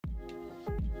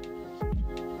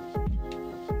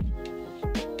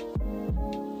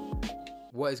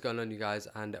What is going on, you guys,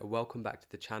 and welcome back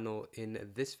to the channel. In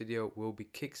this video we'll be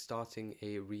kickstarting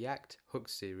a React hook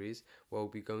series where we'll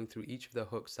be going through each of the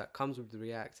hooks that comes with the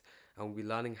React, and we'll be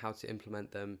learning how to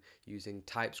implement them using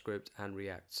TypeScript and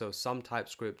React. So some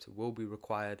TypeScript will be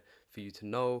required for you to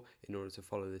know in order to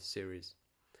follow this series.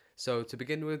 So to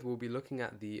begin with, we'll be looking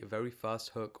at the very first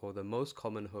hook, or the most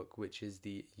common hook, which is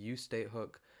the UseState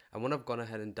hook. And what I've gone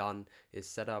ahead and done is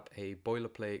set up a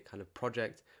boilerplate kind of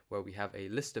project where we have a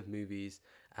list of movies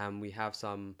and we have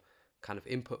some kind of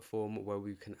input form where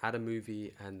we can add a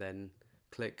movie and then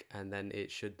click, and then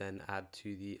it should then add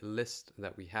to the list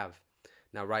that we have.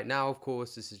 Now right now, of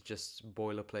course, this is just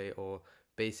boilerplate or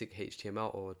basic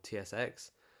HTML or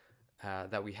TSX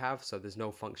that we have, so there's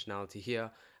no functionality here,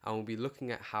 and we'll be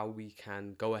looking at how we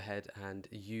can go ahead and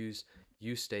use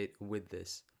UseState with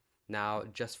this. Now,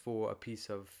 just for a piece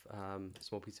of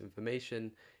small piece of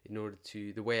information, in order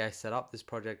to the way I set up this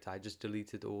project, I just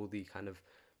deleted all the kind of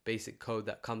basic code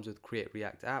that comes with create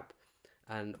react app,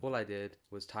 and all I did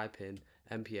was type in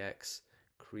npx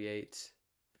create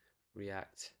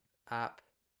react app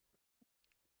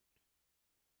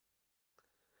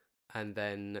and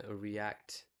then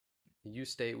react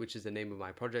UseState, which is the name of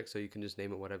my project, so you can just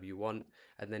name it whatever you want,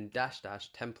 and then dash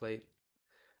dash template,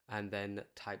 and then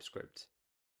TypeScript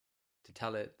to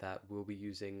tell it that we'll be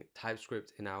using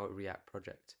TypeScript in our React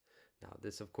project. Now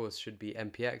this of course should be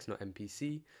npx, not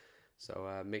npc,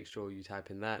 so make sure you type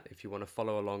in that if you want to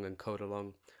follow along and code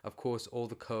along. Of course, all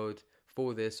the code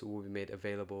for this will be made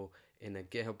available in a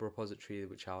GitHub repository,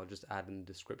 which I'll just add in the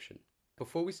description.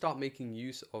 Before we start making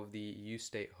use of the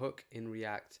UseState hook in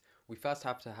React, we first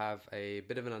have to have a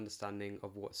bit of an understanding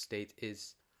of what state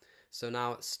is. So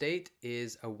now state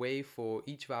is a way for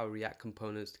each of our React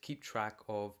components to keep track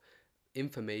of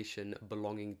information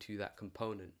belonging to that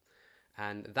component.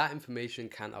 And that information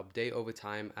can update over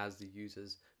time as the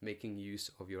user's making use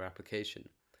of your application.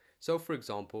 So for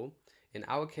example, in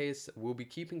our case, we'll be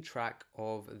keeping track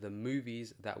of the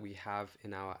movies that we have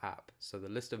in our app. So the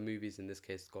list of movies, in this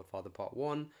case, Godfather Part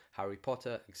 1, Harry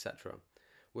Potter, etc.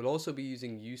 We'll also be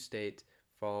using UseState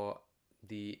for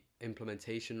the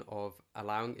implementation of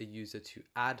allowing a user to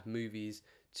add movies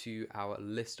to our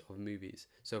list of movies.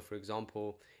 So for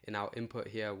example, in our input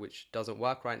here, which doesn't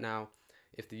work right now,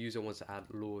 if the user wants to add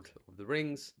Lord of the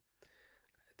Rings,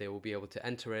 they will be able to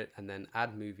enter it and then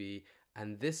add movie,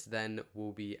 and this then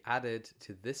will be added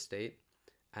to this state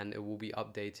and it will be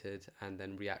updated, and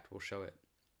then React will show it.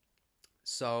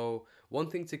 So one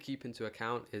thing to keep into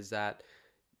account is that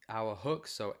our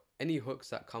hooks, so any hooks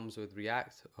that comes with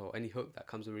React, or any hook that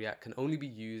comes with React, can only be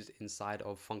used inside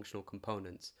of functional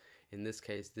components. In this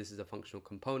case, this is a functional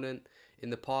component. In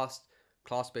the past,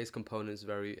 class-based components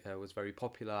was very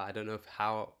popular. I don't know if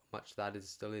how much that is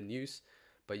still in use,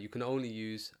 but you can only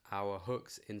use our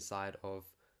hooks inside of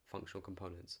functional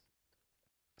components.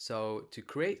 So to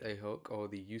create a hook, or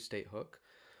the UseState hook,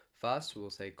 first we'll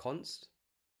say const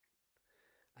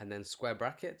and then square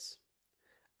brackets.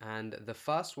 And the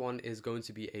first one is going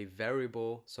to be a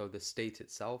variable, so the state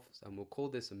itself, and we'll call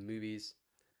this movies.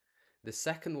 The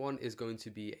second one is going to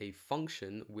be a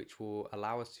function which will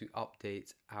allow us to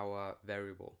update our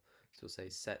variable. So we'll say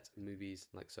set movies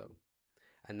like so.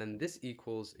 And then this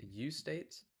equals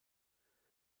UseState,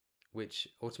 which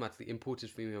automatically imported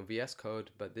for me on VS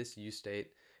Code, but this UseState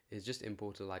is just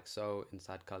imported like so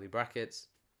inside curly brackets.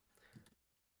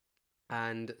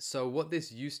 And so what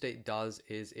this UseState does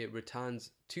is it returns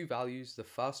two values. The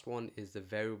first one is the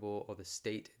variable or the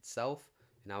state itself.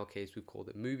 In our case, we've called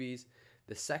it movies.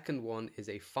 The second one is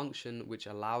a function which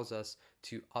allows us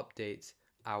to update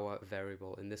our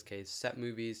variable, in this case set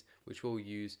movies, which we'll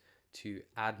use to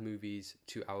add movies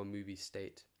to our movie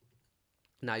state.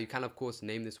 Now you can of course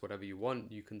name this whatever you want.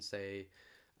 You can say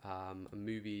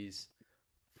movies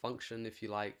function if you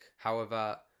like.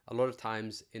 However, a lot of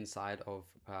times inside of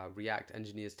React,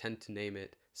 engineers tend to name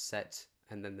it set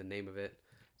and then the name of it.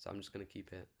 So I'm just going to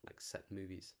keep it like set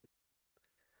movies.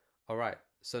 All right,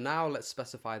 so now let's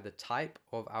specify the type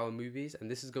of our movies, and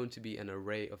this is going to be an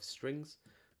array of strings.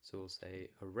 So we'll say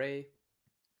array,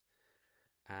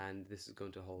 and this is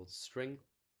going to hold string.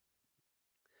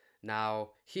 Now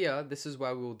here, this is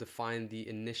where we will define the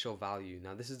initial value.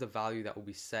 Now this is the value that will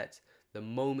be set the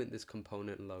moment this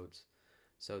component loads.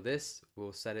 So this,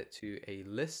 we'll set it to a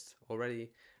list already,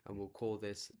 and we'll call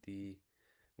this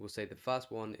we'll say the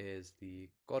first one is the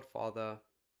Godfather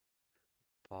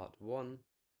Part 1.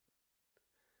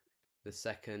 The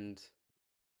second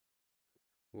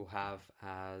we'll have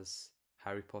as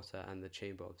Harry Potter and the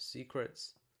Chamber of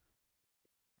Secrets,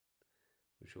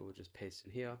 which we'll just paste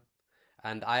in here.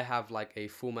 And I have like a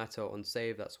formatter on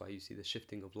save, that's why you see the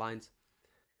shifting of lines.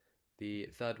 The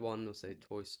third one, we'll say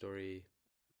Toy Story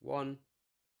 1.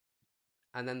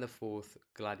 And then the fourth,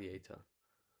 Gladiator.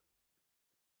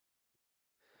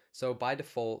 So by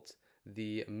default,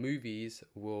 the movies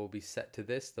will be set to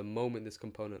this the moment this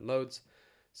component loads.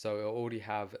 So it'll already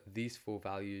have these four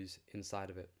values inside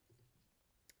of it.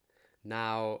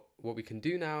 Now, what we can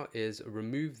do now is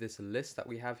remove this list that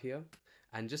we have here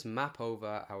and just map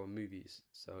over our movies.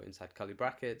 So inside curly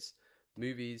brackets,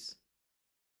 movies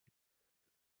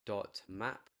dot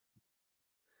map,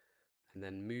 and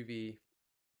then movie,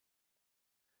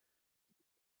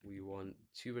 we want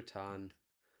to return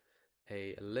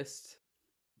a list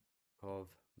of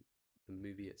the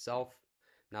movie itself.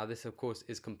 Now this of course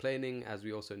is complaining, as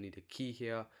we also need a key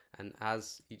here, and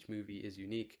as each movie is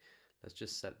unique, let's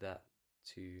just set that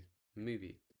to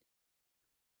movie.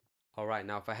 All right,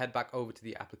 now if I head back over to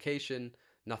the application,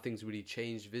 nothing's really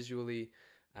changed visually,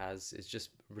 as it's just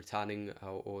returning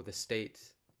or the state,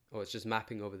 or it's just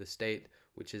mapping over the state,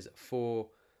 which is four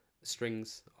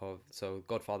strings of, so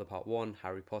Godfather Part 1,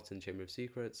 Harry Potter and Chamber of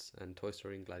Secrets, and Toy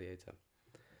Story and Gladiator.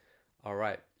 All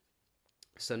right,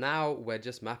 so now we're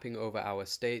just mapping over our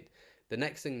state. The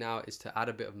next thing now is to add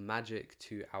a bit of magic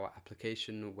to our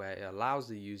application where it allows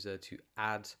the user to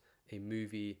add a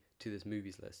movie to this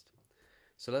movies list.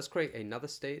 So let's create another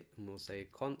state, and we'll say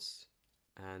const,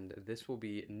 and this will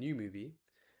be new movie,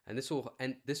 and this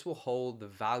will hold the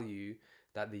value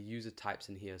that the user types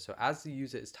in here. So as the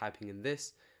user is typing in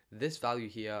this value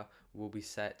here will be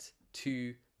set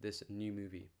to this new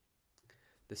movie.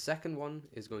 The second one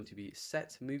is going to be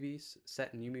set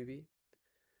new movie,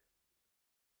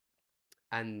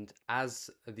 and this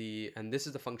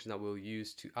is the function that we'll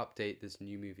use to update this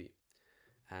new movie,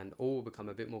 and all will become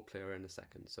a bit more clearer in a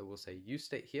second. So we'll say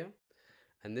useState here,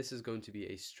 and this is going to be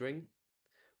a string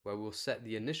where we'll set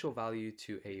the initial value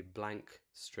to a blank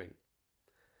string.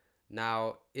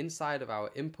 Now, inside of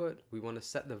our input, we want to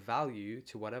set the value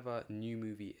to whatever new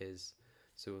movie is.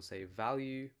 So we'll say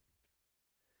value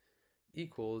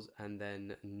equals and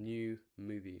then new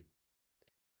movie.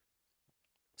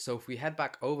 So if we head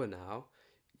back over now,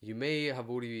 you may have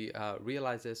already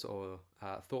realized this or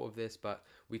thought of this, but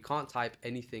we can't type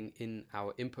anything in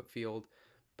our input field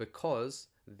because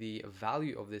the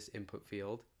value of this input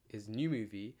field is new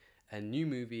movie, and new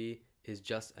movie is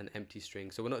just an empty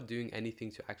string. So we're not doing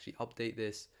anything to actually update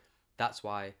this. That's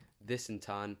why this in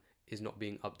turn is not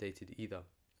being updated either.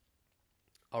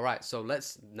 All right, so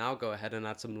let's now go ahead and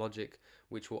add some logic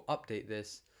which will update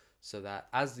this so that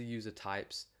as the user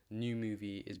types, new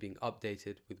movie is being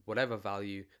updated with whatever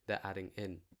value they're adding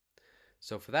in.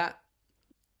 So for that,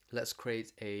 let's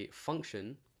create a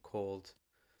function called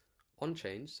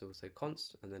onChange. So we'll say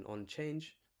const and then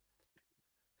onChange.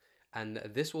 And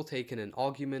this will take in an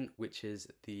argument, which is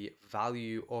the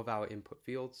value of our input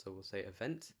field. So we'll say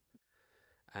event,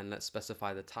 and let's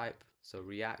specify the type. So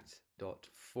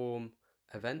react.form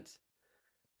event,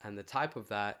 and the type of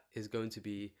that is going to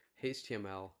be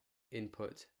HTML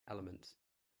input element.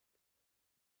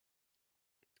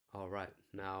 All right,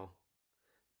 now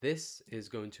this is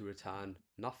going to return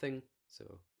nothing. So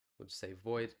we'll just say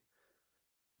void.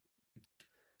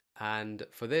 And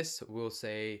for this, we'll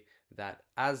say that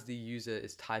as the user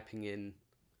is typing in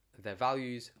their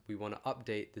values, we want to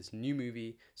update this new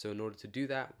movie. So in order to do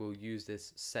that, we'll use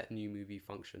this set new movie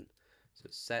function. So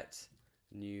set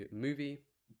new movie,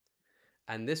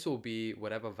 and this will be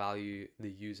whatever value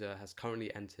the user has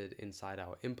currently entered inside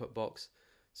our input box.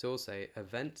 So we'll say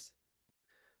event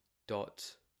dot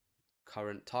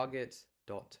current target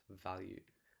dot value,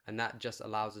 and that just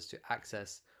allows us to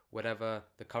access whatever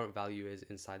the current value is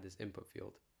inside this input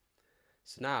field.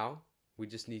 So now we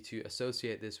just need to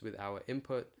associate this with our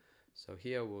input. So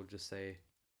here we'll just say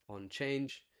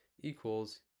onChange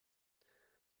equals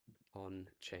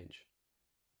onChange.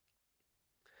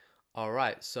 All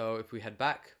right, so if we head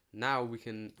back, now we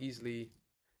can easily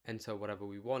enter whatever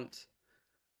we want,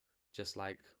 just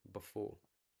like before.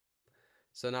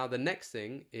 So now the next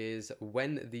thing is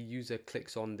when the user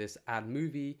clicks on this add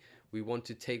movie, we want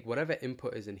to take whatever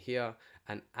input is in here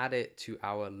and add it to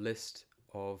our list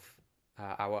of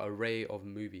our array of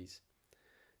movies.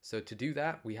 So to do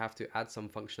that, we have to add some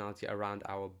functionality around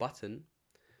our button.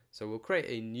 So we'll create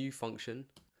a new function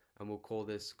and we'll call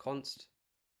this const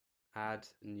add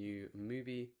new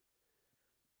movie.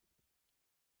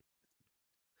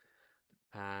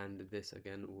 And this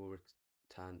again will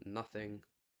return nothing.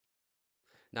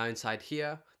 Now inside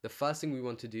here, the first thing we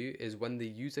want to do is when the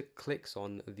user clicks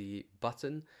on the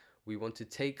button, we want to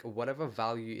take whatever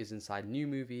value is inside new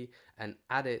movie and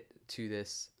add it to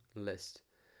this list.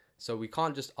 So we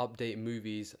can't just update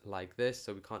movies like this.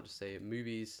 So we can't just say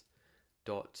movies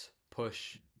dot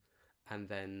push and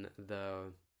then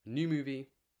the new movie.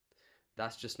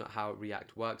 That's just not how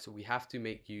React works. So we have to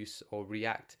make use, or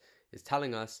React is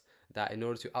telling us that in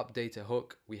order to update a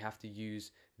hook, we have to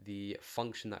use the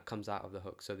function that comes out of the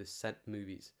hook. So this set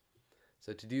movies.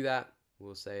 So to do that,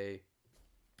 we'll say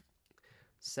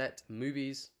set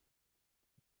movies,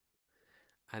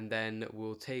 and then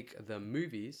we'll take the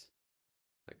movies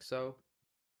like so,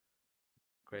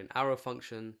 create an arrow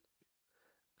function,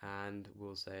 and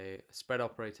we'll say spread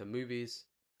operator movies,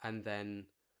 and then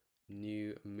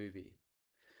new movie.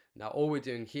 Now all we're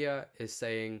doing here is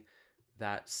saying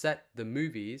that set the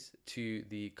movies to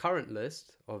the current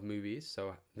list of movies,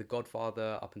 so The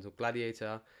Godfather up until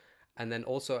Gladiator, and then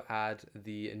also add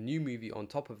the new movie on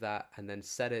top of that, and then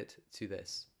set it to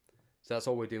this. So that's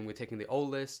all we're doing. We're taking the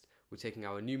old list, we're taking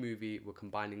our new movie, we're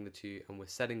combining the two, and we're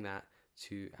setting that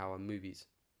to our movies.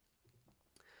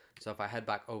 So if I head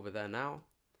back over there now,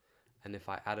 and if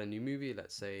I add a new movie,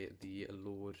 let's say The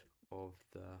Lord of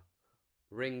the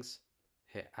Rings,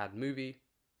 hit add movie,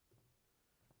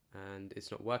 and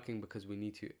it's not working because we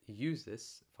need to use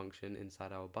this function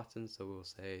inside our button. So we'll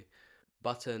say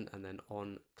button and then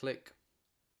on click.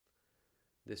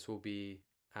 This will be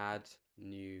add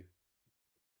new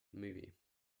movie.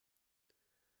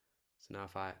 So now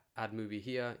if I add movie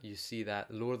here, you see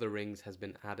that Lord of the Rings has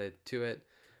been added to it,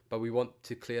 but we want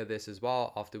to clear this as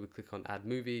well after we click on add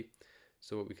movie.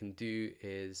 So what we can do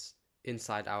is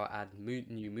inside our add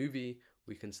new movie,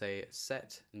 we can say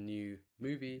set new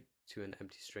movie to an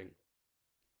empty string.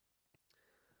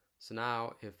 So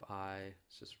now if I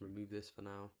just remove this for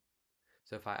now.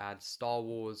 So if I add Star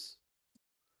Wars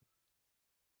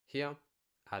here,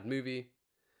 add movie,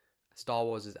 Star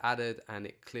Wars is added and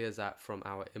it clears that from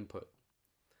our input.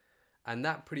 And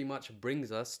that pretty much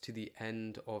brings us to the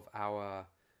end of our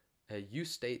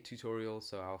UseState tutorial,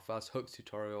 so our first hooks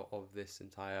tutorial of this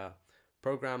entire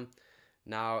program.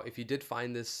 Now, if you did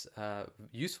find this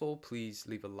useful, please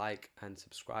leave a like and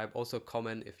subscribe. Also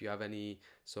comment if you have any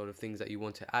sort of things that you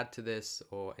want to add to this,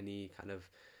 or any kind of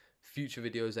future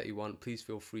videos that you want. Please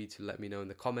feel free to let me know in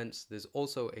the comments. There's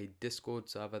also a Discord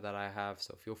server that I have,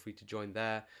 so feel free to join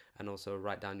there and also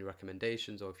write down your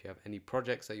recommendations, or if you have any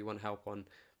projects that you want help on,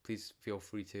 please feel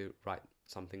free to write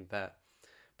something there.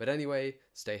 But anyway,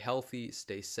 stay healthy,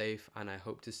 stay safe, and I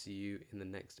hope to see you in the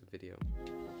next video.